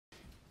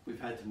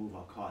had to move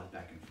our cars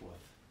back and forth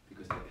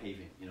because they're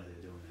paving, you know,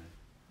 they're doing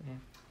that. Yeah.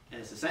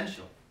 And it's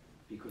essential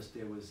because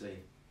there was a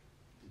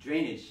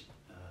drainage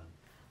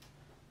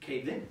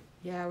caved in.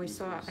 Yeah, I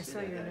saw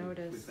your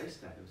notice. Replace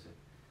that. It was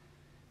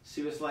a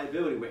serious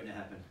liability waiting to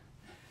happen.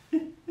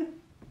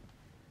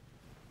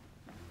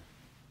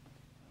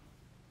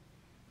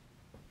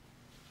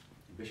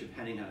 Bishop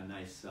Henning had a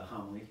nice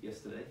homily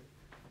yesterday.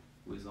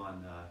 It was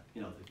on,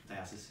 you know, the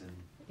diocesan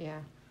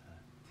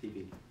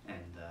TV,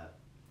 and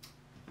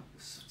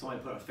somebody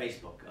put it on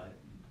Facebook.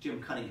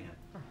 Jim Cunningham,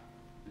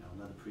 you know,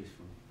 another priest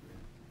from,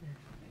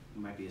 he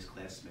might be his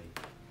classmate in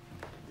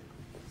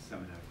the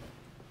seminary.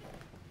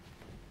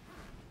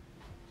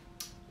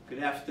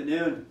 Good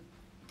afternoon.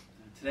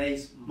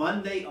 Today's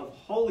Monday of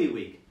Holy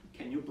Week.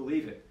 Can you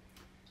believe it?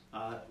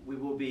 We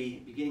will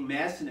be beginning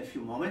Mass in a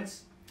few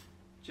moments.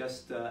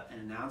 Just an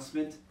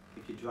announcement.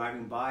 If you're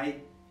driving by,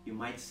 you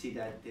might see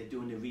that they're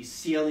doing the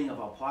resealing of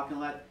our parking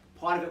lot.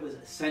 Part of it was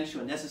essential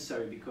and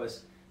necessary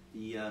because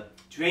the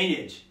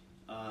drainage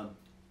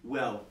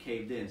well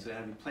caved in, so they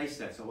had to replace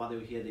that. So while they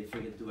were here, they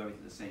figured to do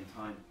everything at the same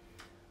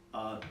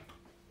time.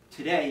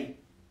 Today,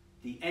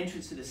 the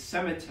entrance to the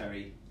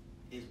cemetery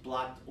is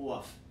blocked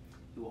off.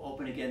 It will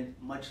open again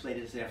much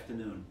later this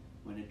afternoon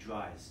when it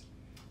dries.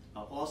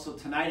 Also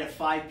tonight at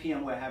 5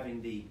 p.m. we're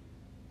having the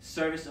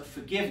service of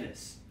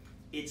forgiveness.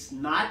 It's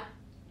not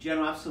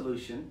general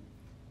absolution,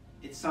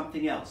 it's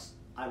something else.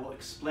 I will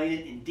explain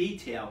it in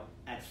detail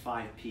at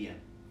 5 p.m.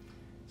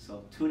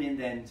 So tune in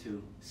then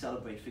to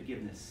celebrate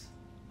forgiveness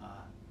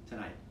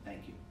tonight.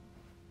 Thank you.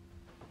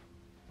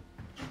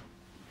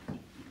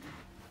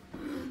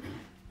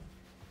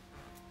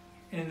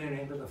 In the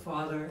name of the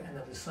Father, and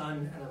of the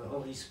Son, and of the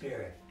Holy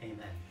Spirit. Amen.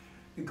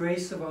 The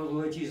grace of our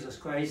Lord Jesus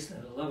Christ,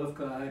 and the love of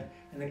God,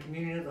 and the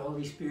communion of the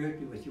Holy Spirit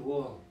be with you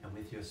all. And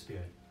with your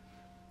spirit.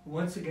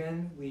 Once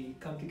again, we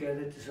come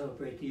together to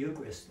celebrate the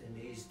Eucharist in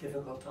these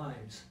difficult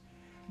times.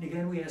 And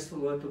again, we ask the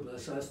Lord to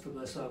bless us, to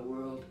bless our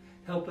world,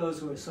 help those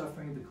who are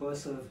suffering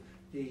because of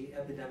the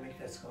epidemic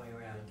that's going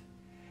around.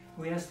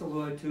 We ask the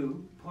Lord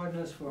to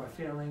pardon us for our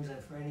failings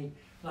and for any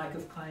lack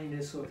of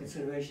kindness or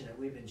consideration that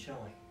we've been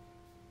showing.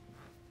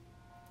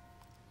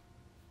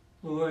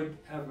 Lord,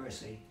 have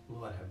mercy.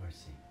 Lord, have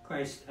mercy.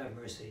 Christ, have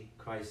mercy.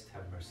 Christ,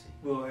 have mercy.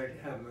 Lord,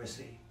 have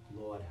mercy.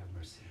 Lord, have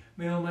mercy.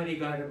 May Almighty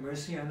God have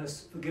mercy on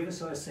us, forgive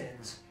us our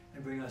sins,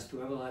 and bring us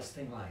to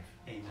everlasting life.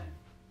 Amen.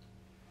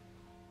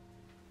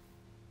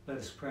 Let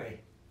us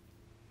pray.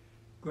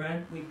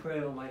 Grant, we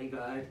pray, Almighty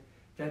God,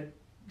 that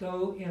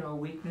though in our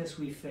weakness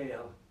we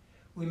fail,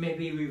 we may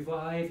be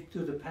revived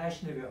through the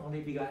passion of your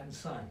only begotten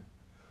Son,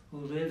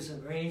 who lives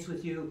and reigns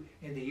with you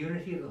in the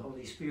unity of the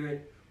Holy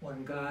Spirit,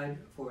 one God,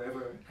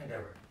 forever and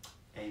ever.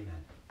 Amen.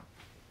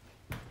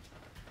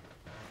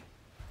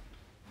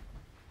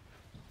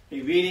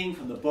 A reading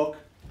from the book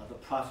of the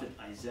prophet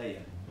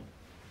Isaiah.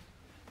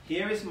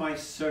 Here is my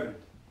servant,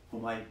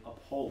 whom I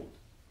uphold,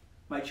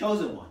 my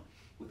chosen one,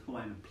 with whom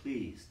I am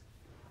pleased,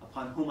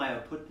 upon whom I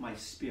have put my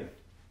spirit.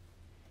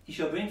 He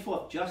shall bring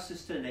forth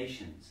justice to the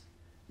nations,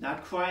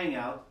 not crying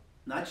out,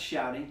 not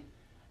shouting,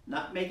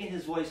 not making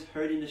his voice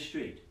heard in the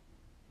street.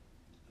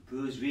 A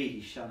bruised reed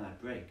he shall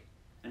not break,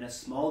 and a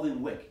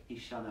smoldering wick he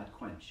shall not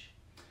quench,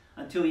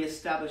 until he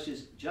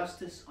establishes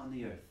justice on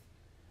the earth.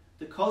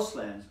 The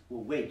coastlands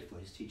will wait for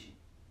his teaching.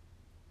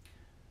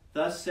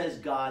 Thus says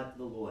God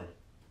the Lord,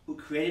 who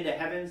created the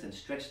heavens and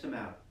stretched them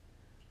out,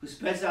 who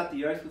spreads out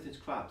the earth with its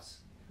crops,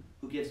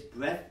 who gives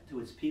breath to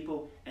its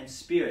people and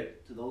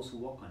spirit to those who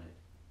walk on it.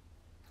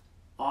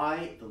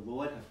 I, the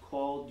Lord, have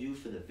called you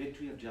for the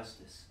victory of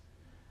justice.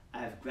 I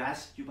have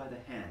grasped you by the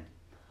hand.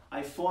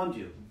 I formed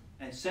you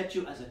and set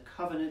you as a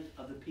covenant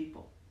of the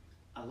people,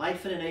 a light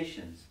for the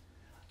nations,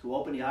 to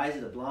open the eyes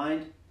of the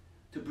blind,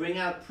 to bring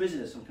out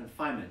prisoners from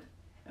confinement,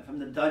 and from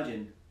the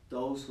dungeon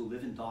those who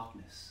live in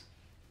darkness.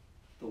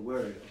 The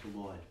word of the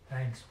Lord.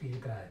 Thanks be to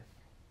God.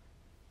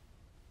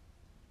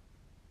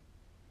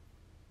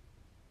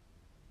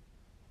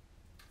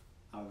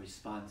 Our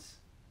response: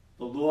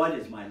 the Lord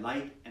is my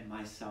light and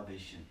my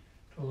salvation.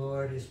 The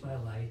Lord is my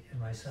light and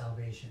my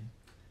salvation.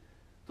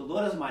 The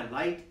Lord is my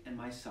light and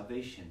my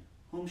salvation.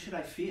 Whom should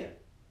I fear?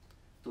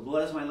 The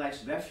Lord is my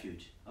life's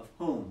refuge. Of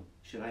whom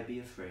should I be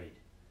afraid?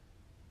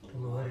 The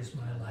Lord is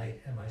my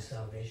light and my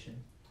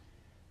salvation.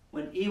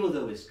 When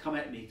evildoers come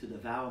at me to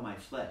devour my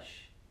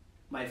flesh,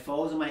 my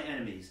foes and my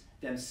enemies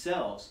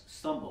themselves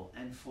stumble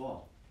and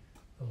fall.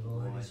 The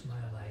Lord is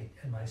my light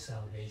and my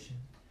salvation.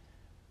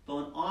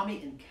 Though an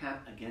army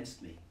encamp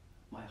against me,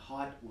 my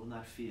heart will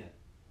not fear.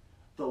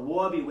 Though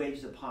war be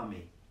waged upon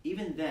me,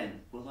 even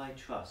then will I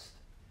trust.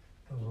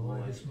 The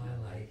Lord is my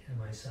light and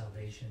my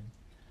salvation.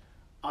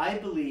 I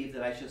believe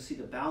that I shall see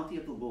the bounty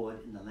of the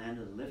Lord in the land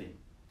of the living.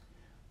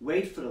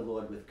 Wait for the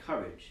Lord with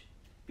courage.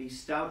 Be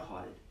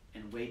stout-hearted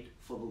and wait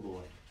for the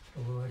Lord.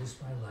 The Lord is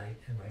my light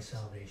and my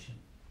salvation.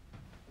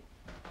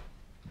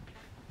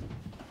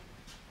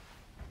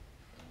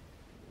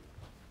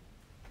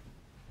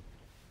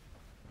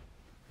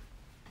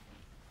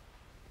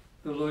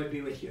 The Lord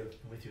be with you.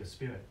 And with your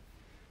spirit.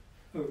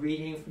 A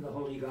reading from the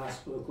Holy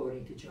Gospel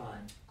according to John.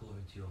 Glory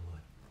to you, Lord.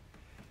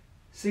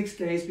 6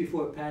 days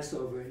before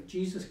Passover,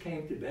 Jesus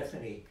came to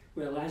Bethany,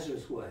 where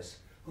Lazarus was,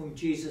 whom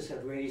Jesus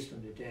had raised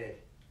from the dead.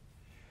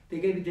 They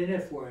gave a dinner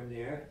for him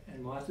there,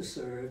 and Martha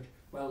served,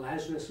 while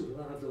Lazarus was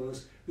one of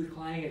those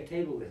reclining at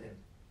table with him.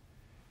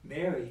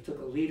 Mary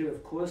took a liter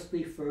of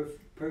costly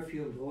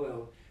perfumed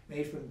oil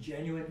made from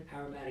genuine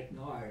aromatic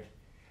nard,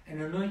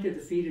 and anointed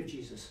the feet of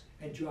Jesus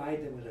and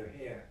dried them with her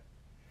hair.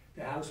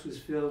 The house was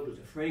filled with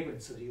the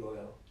fragrance of the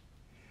oil.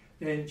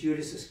 Then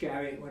Judas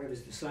Iscariot, one of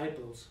his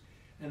disciples,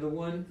 and the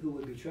one who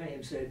would betray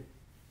him, said,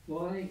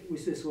 "Why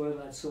was this oil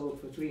not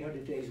sold for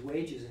 300 days'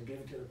 wages and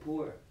given to the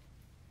poor?"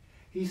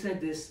 He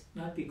said this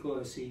not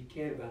because he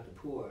cared about the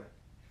poor,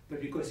 but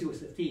because he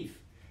was a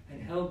thief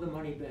and held the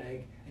money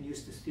bag and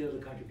used to steal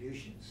the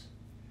contributions.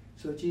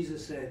 So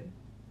Jesus said,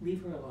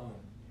 "Leave her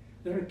alone.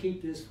 Let her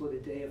keep this for the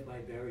day of my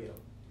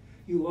burial.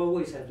 You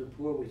always have the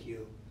poor with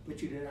you,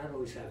 but you do not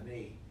always have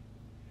me."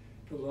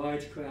 The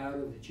large crowd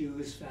of the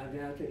Jews found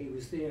out that he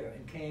was there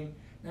and came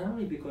not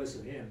only because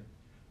of him,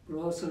 but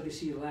also to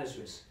see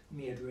Lazarus, whom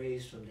he had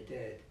raised from the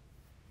dead.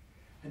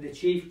 And the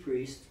chief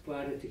priests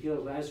plotted to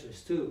kill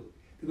Lazarus too,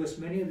 because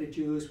many of the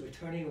Jews were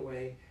turning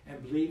away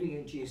and believing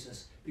in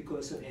Jesus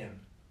because of him.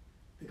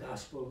 The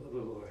Gospel of the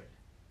Lord.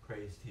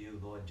 Praise to you,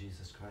 Lord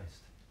Jesus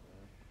Christ.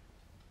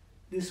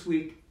 This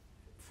week,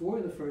 4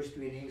 of the first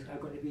readings are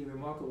going to be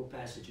remarkable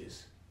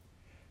passages.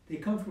 They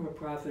come from a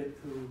prophet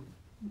who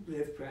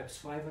lived perhaps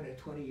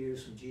 520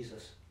 years from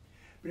Jesus.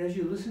 But as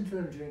you listen to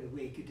them during the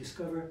week, you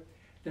discover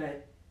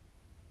that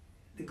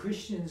the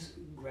Christians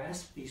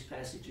grasp these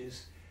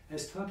passages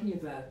as talking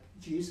about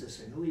Jesus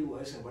and who he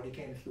was and what he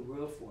came into the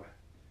world for.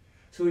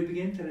 So we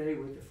begin today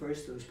with the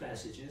first of those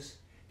passages.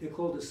 They're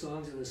called the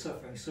Songs of the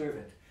Suffering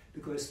Servant,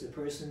 because the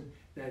person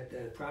that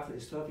the prophet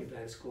is talking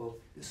about is called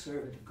the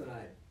servant of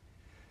God.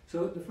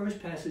 So the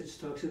first passage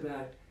talks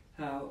about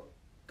how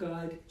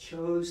God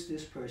chose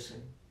this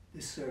person,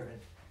 this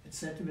servant, and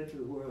sent him into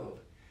the world,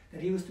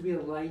 that he was to be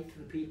a light to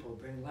the people,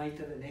 bring light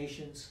to the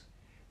nations,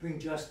 bring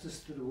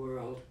justice to the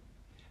world,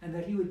 and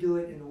that he would do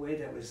it in a way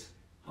that was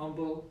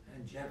humble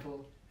and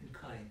gentle and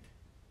kind.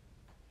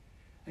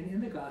 And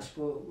in the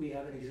gospel, we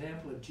have an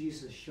example of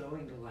Jesus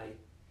showing the light.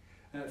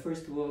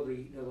 First of all,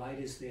 the light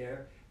is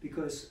there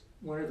because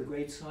one of the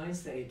great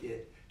signs that he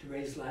did to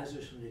raise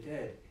Lazarus from the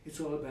dead,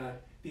 it's all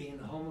about being in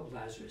the home of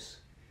Lazarus,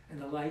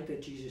 and the light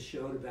that Jesus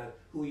showed about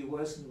who he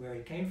was and where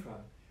he came from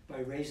by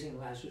raising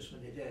Lazarus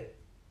from the dead.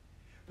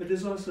 But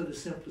there's also the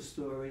simple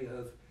story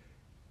of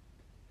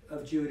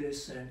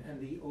Judas and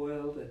the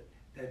oil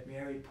that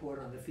Mary poured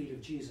on the feet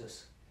of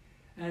Jesus.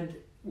 And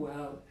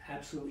while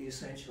absolutely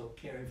essential,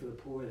 caring for the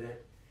poor,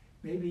 that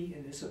maybe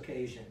in this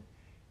occasion,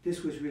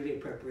 this was really a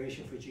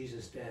preparation for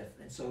Jesus' death,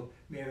 and so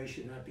Mary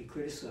should not be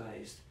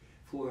criticized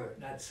for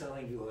not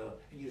selling the oil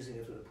and using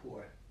it for the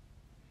poor.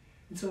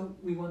 And so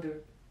we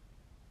wonder,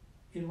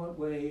 in what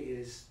way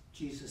is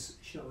Jesus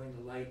showing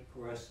the light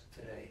for us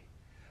today?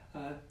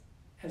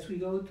 As we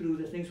go through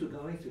the things we're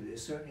going through,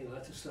 there's certainly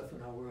lots of stuff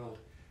in our world.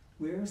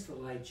 Where is the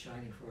light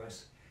shining for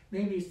us?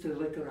 Maybe it's to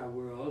look at our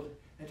world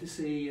and to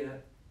see,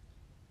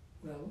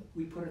 well,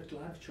 we put a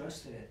lot of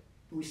trust in it,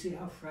 but we see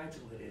how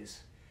fragile it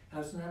is. How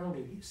it's not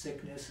only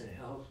sickness and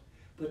health,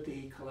 but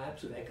the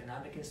collapse of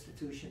economic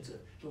institutions,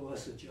 the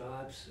loss of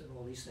jobs, and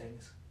all these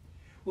things.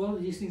 All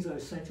of these things are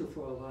essential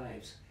for our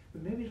lives,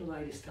 but maybe the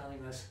light is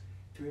telling us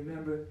to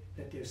remember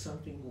that there's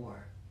something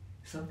more,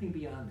 something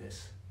beyond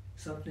this,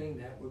 something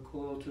that we're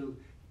called to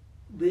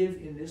live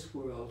in this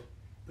world,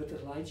 but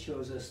the light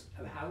shows us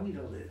of how we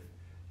to live,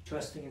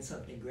 trusting in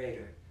something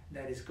greater, and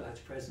that is God's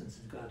presence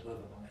and God's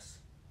love among us.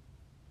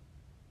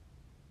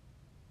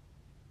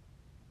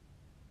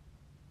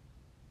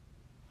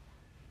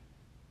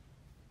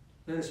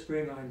 Let us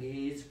bring our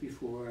needs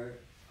before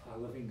our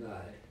loving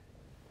God.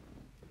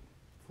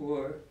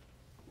 For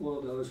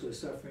all those who are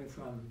suffering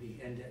from the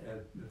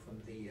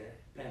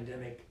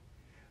pandemic,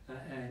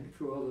 and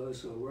for all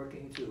those who are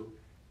working to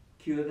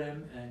cure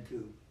them and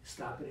to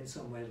stop it in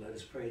some way, let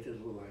us pray to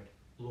the Lord.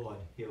 Lord,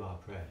 hear our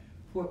prayer.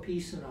 For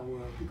peace in our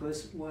world,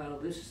 because while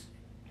this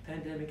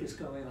pandemic is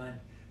going on,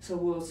 so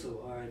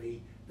also are the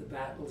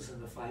battles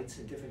and the fights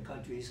in different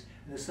countries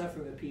and the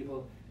suffering of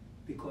people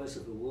because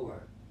of the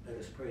war. Let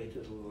us pray to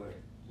the Lord.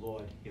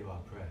 Lord, hear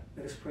our prayer.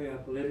 Let us pray our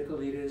political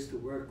leaders to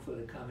work for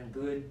the common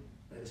good.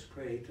 Let us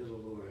pray to the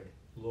Lord.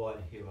 Lord,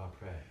 hear our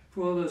prayer.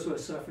 For all those who are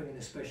suffering in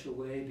a special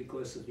way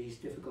because of these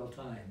difficult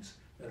times,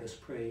 let us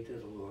pray to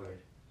the Lord.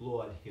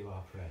 Lord, hear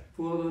our prayer.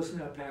 For all those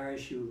in our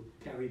parish who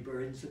carry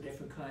burdens of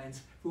different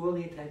kinds, for all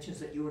the intentions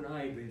that you and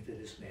I bring to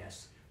this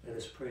Mass, let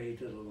us pray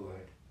to the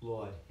Lord.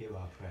 Lord, hear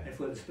our prayer. And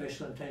for the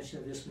special intention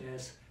of this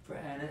Mass, for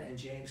Anna and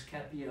James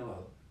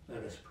Campiello,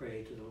 let us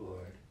pray to the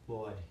Lord.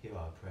 Lord, hear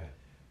our prayer.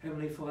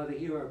 Heavenly Father,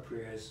 hear our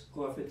prayers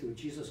offered through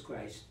Jesus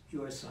Christ,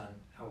 your Son,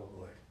 our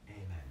Lord.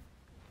 Amen.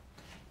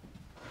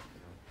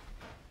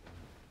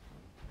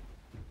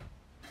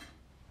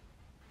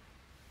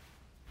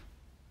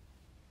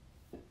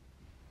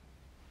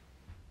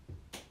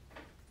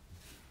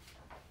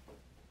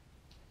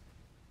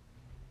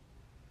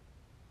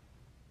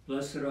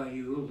 Blessed are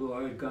you,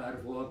 Lord God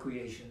of all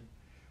creation,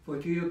 for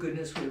through your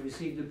goodness we have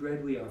received the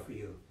bread we offer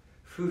you,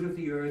 fruit of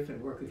the earth and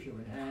work of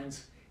human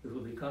hands. It will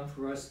become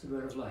for us the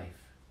bread of life.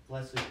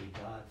 Blessed be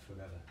God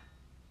forever.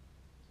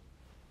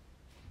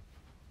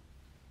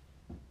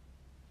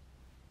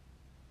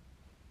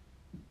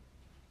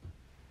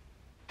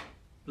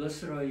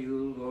 Blessed are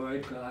you,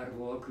 Lord God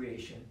of all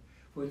creation,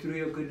 for through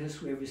your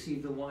goodness we have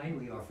received the wine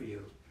we offer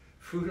you,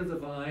 fruit of the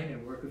vine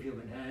and work of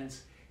human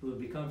hands. It will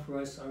become for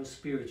us our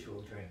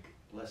spiritual drink.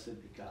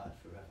 Blessed be God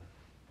forever.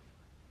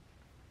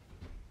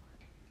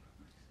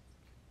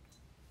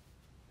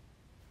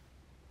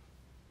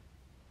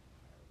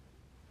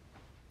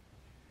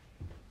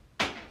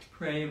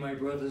 Pray, my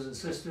brothers and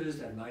sisters,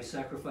 that my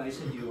sacrifice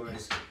and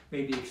yours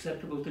may be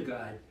acceptable to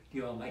God,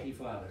 the Almighty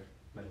Father.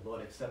 May the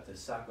Lord accept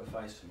this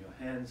sacrifice from your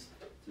hands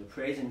to the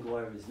praise and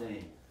glory of his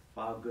name,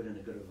 for our good and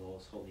the good of all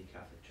his holy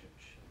Catholic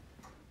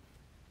Church.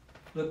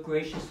 Look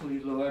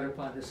graciously, Lord,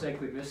 upon the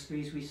sacred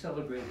mysteries we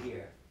celebrate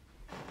here.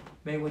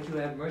 May what you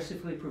have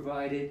mercifully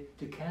provided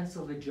to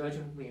cancel the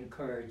judgment we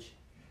encourage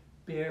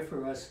bear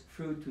for us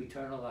fruit to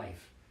eternal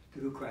life,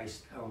 through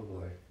Christ our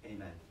Lord.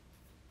 Amen.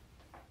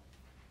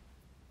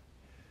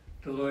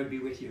 The Lord be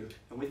with you.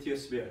 And with your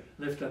spirit,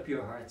 Lift up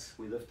your hearts.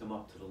 we lift them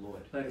up to the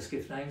Lord. Let us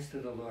give thanks to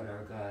the Lord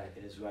our God.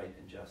 It is right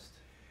and just.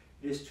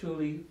 It is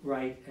truly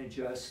right and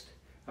just,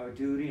 our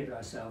duty and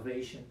our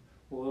salvation,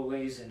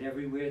 always and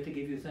everywhere to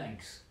give you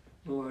thanks,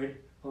 Lord,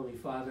 Holy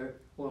Father,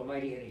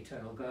 Almighty and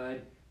eternal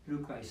God,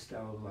 through Christ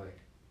our Lord.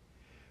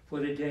 For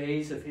the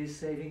days of his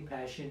saving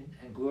passion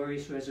and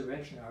glorious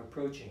resurrection are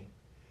approaching,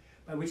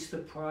 by which the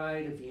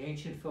pride of the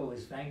ancient foe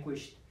is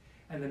vanquished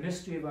and the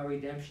mystery of our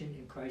redemption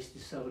in Christ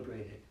is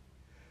celebrated.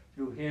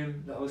 Through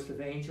him, the host of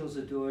angels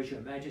adores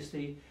your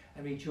majesty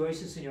and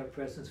rejoices in your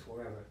presence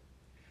forever.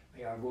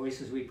 May our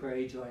voices, we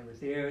pray, join with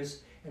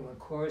theirs in one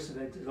chorus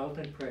of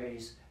exultant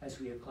praise as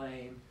we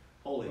acclaim,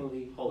 Holy,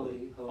 holy,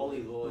 holy,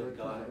 holy, Lord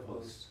God of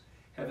hosts.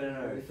 Heaven and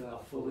earth are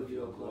full of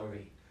your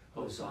glory.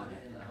 Hosanna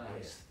in the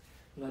highest.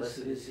 Blessed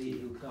is he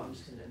who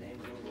comes in the name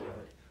of the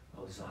Lord.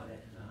 Hosanna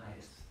in the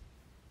highest.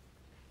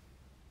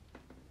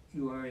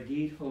 You are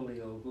indeed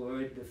holy, O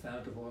Lord, the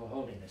fount of all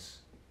holiness.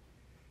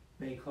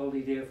 Make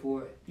holy,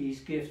 therefore, these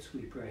gifts,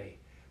 we pray,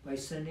 by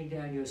sending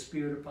down your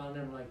Spirit upon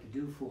them like the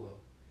dewfall,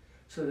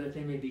 so that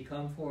they may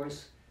become for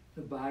us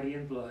the body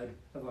and blood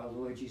of our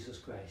Lord Jesus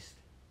Christ.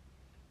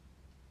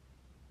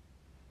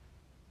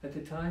 At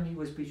the time he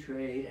was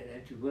betrayed and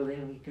entered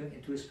willingly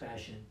into his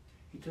passion,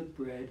 he took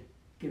bread,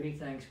 giving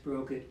thanks,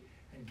 broke it,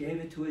 and gave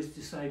it to his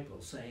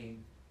disciples,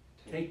 saying,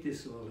 "Take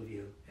this, all of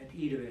you, and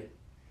eat of it,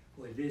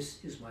 for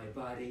this is my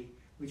body,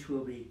 which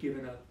will be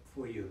given up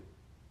for you."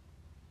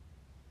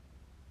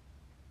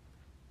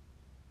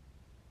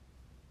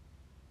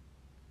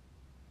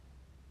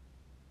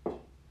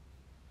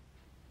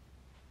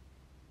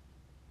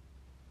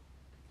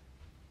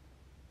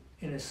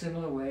 In a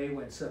similar way,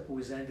 when supper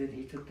was ended,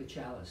 he took the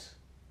chalice.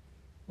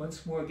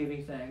 Once more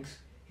giving thanks,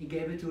 he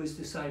gave it to his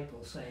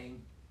disciples,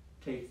 saying,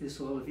 "Take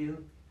this, all of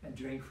you, and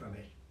drink from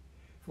it.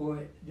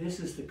 For this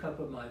is the cup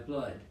of my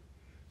blood,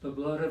 the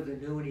blood of the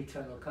new and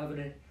eternal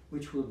covenant,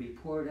 which will be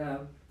poured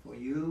out for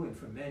you and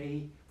for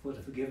many for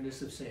the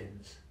forgiveness of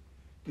sins.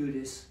 Do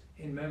this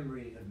in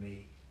memory of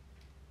me."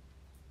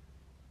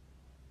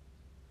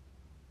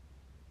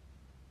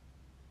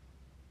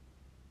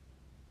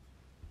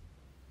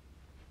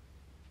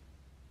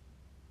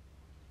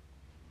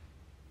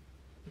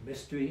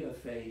 Mystery of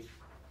faith.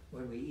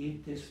 When we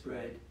eat this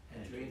bread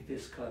and drink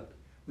this cup,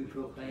 we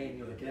proclaim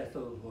your death,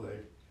 O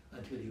Lord,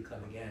 until you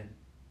come again.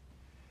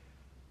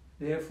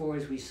 Therefore,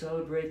 as we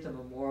celebrate the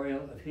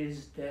memorial of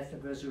his death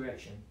and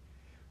resurrection,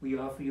 we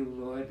offer you,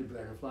 Lord, the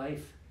bread of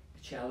life,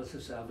 the chalice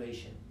of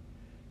salvation,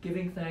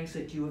 giving thanks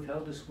that you have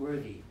held us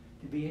worthy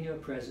to be in your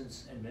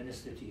presence and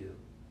minister to you.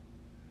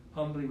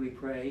 Humbly we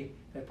pray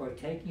that,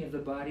 partaking of the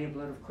body and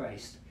blood of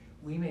Christ,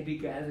 we may be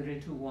gathered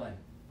into one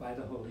by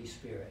the Holy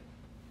Spirit.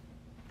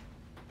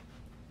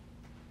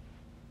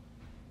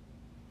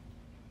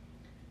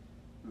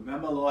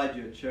 Remember, Lord,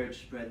 your church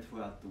spread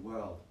throughout the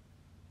world,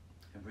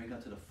 and bring her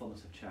to the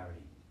fullness of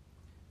charity,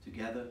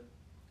 together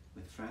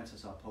with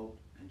Francis our Pope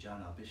and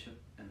John our Bishop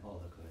and all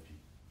the clergy.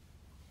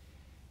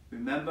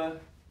 Remember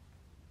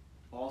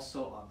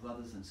also our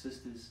brothers and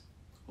sisters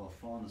who have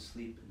fallen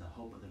asleep in the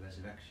hope of the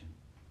resurrection,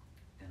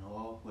 and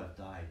all who have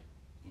died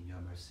in your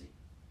mercy.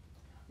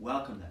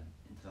 Welcome them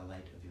into the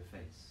light of your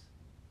face.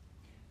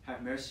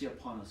 Have mercy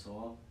upon us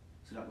all,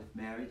 so that with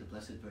Mary, the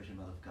Blessed Virgin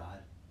Mother of God,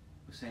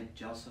 with Saint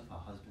Joseph, our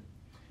husband,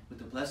 with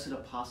the blessed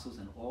apostles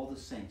and all the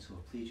saints who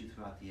have pleased you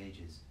throughout the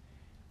ages,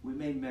 we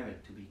may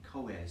merit to be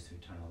co-heirs to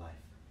eternal life,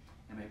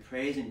 and may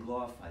praise and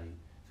glorify you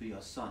through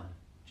your Son,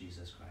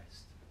 Jesus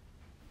Christ.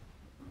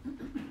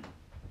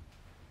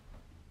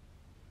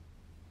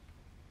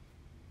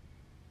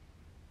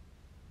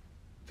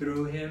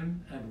 Through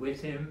him, and with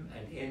him,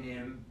 and in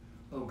him,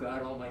 O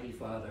God, Almighty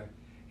Father,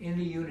 in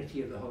the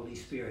unity of the Holy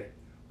Spirit,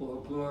 all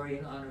glory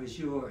and honor is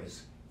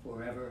yours,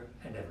 forever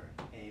and ever.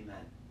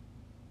 Amen.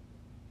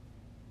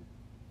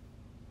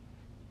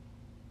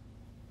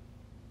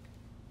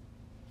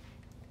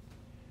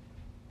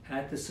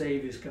 At the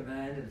Savior's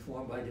command,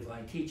 informed by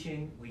divine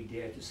teaching, we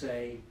dare to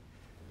say,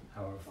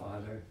 Our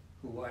Father,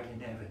 who art in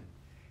heaven,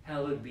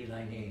 hallowed be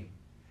thy name.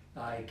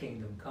 Thy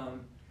kingdom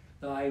come,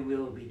 thy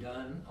will be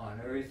done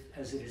on earth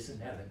as it is in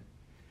heaven.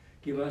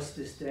 Give us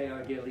this day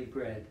our daily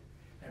bread,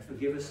 and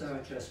forgive us our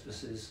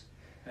trespasses,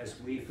 as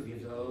we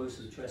forgive those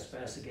who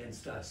trespass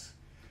against us.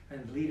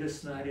 And lead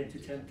us not into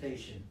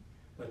temptation,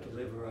 but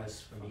deliver us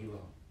from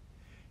evil.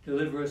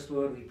 Deliver us,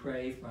 Lord, we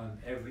pray, from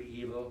every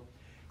evil.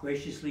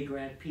 Graciously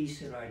grant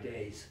peace in our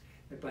days,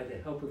 that by the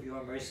help of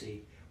your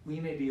mercy we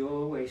may be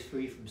always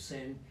free from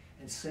sin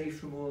and safe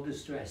from all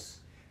distress,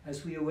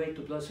 as we await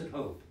the blessed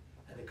hope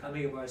and the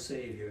coming of our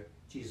Savior,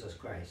 Jesus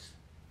Christ.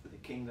 For the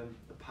kingdom,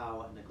 the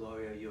power, and the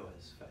glory are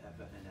yours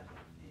forever and ever.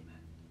 Amen.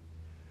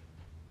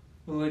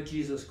 Lord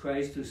Jesus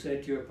Christ, who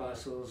said to your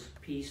apostles,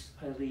 Peace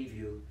I leave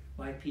you,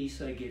 my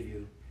peace I give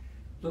you,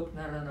 look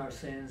not on our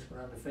sins, but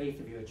on the faith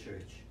of your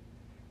church.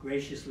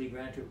 Graciously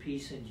grant her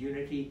peace and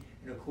unity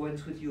in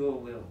accordance with your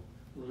will,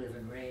 who live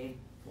and reign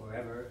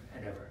forever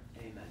and ever.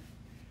 Amen.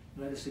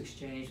 Let us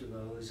exchange with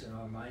those in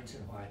our minds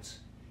and hearts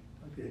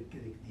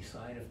the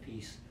sign of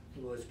peace,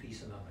 the Lord's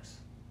peace among us.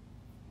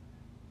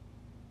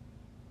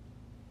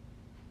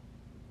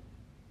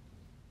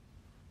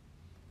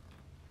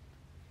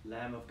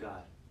 Lamb of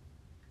God,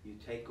 you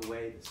take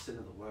away the sin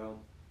of the world,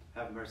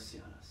 have mercy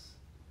on us.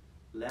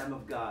 Lamb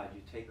of God,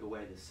 you take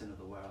away the sin of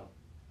the world,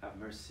 have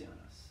mercy on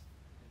us.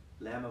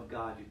 Lamb of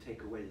God, you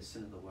take away the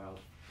sin of the world,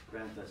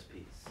 grant us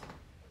peace.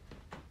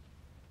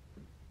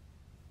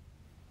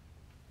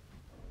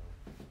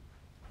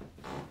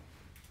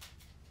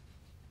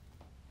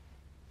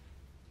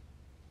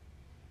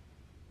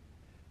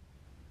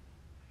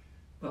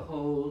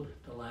 Behold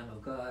the Lamb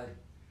of God.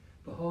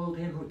 Behold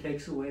him who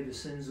takes away the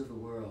sins of the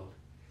world.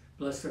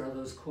 Blessed are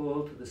those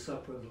called to the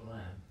supper of the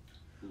Lamb.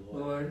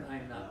 Lord, I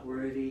am not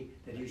worthy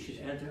that you should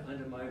enter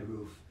under my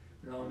roof,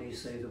 but only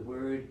say the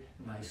word,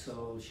 and my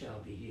soul shall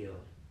be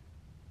healed.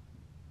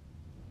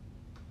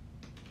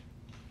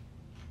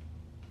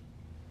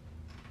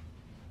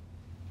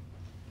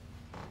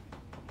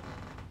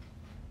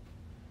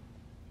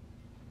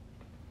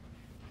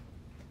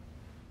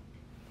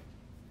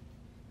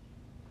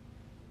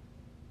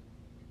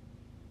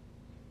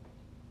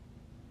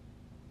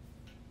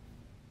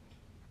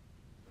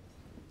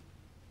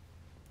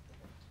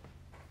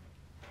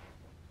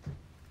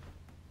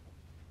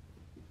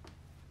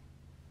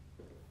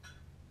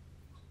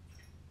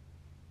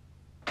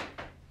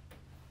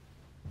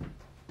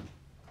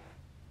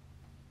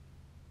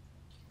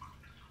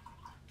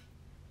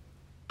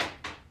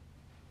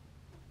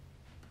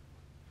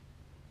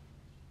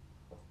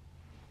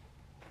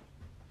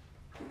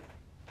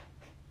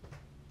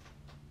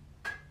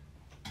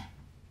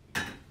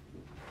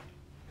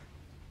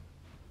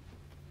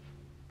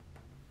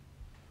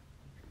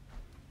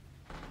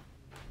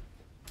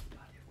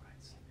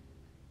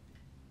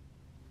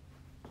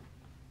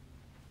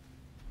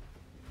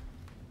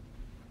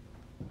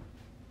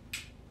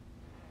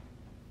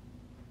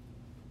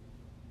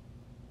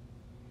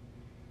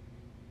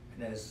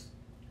 And as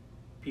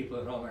people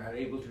at home are not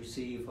able to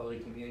receive Holy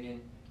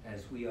Communion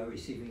as we are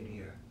receiving it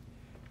here,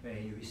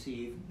 may you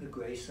receive the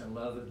grace and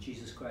love of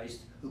Jesus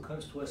Christ, who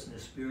comes to us in a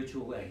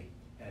spiritual way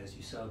as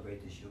you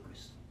celebrate this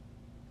Eucharist.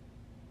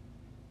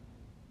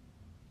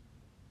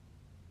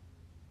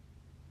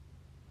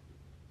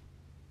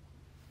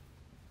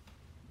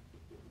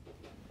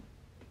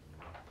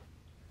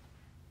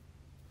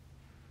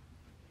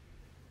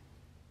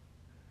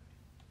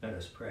 Let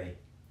us pray.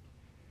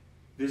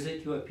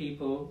 Visit your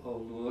people, O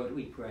Lord,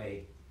 we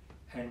pray,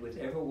 and with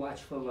ever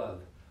watchful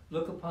love,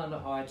 look upon the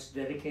hearts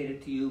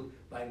dedicated to you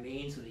by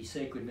means of these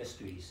sacred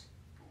mysteries.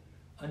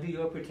 Under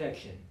your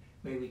protection,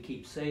 may we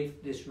keep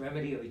safe this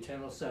remedy of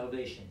eternal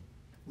salvation,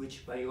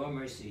 which by your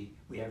mercy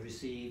we have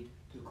received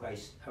through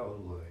Christ our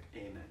Lord.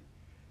 Amen.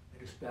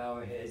 Let us bow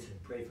our heads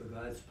and pray for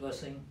God's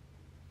blessing.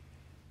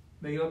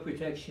 May your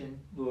protection,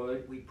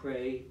 Lord, we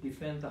pray,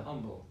 defend the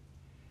humble.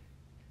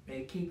 May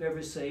it keep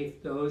ever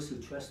safe those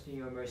who trust in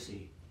your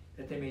mercy,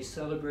 that they may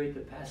celebrate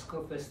the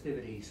Paschal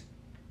festivities,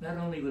 not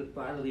only with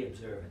bodily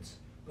observance,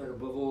 but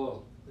above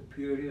all with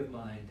purity of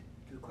mind,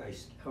 through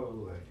Christ our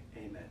Lord.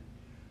 Amen.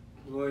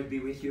 The Lord be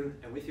with you.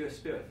 And with your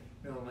spirit.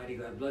 May Almighty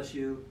God bless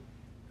you,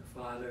 the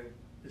Father,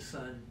 the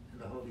Son,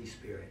 and the Holy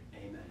Spirit.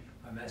 Amen.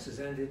 Our Mass is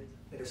ended.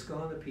 Let us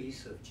go in the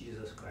peace of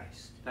Jesus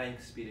Christ.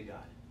 Thanks be to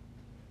God.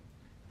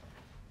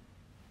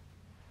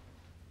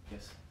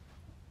 Yes.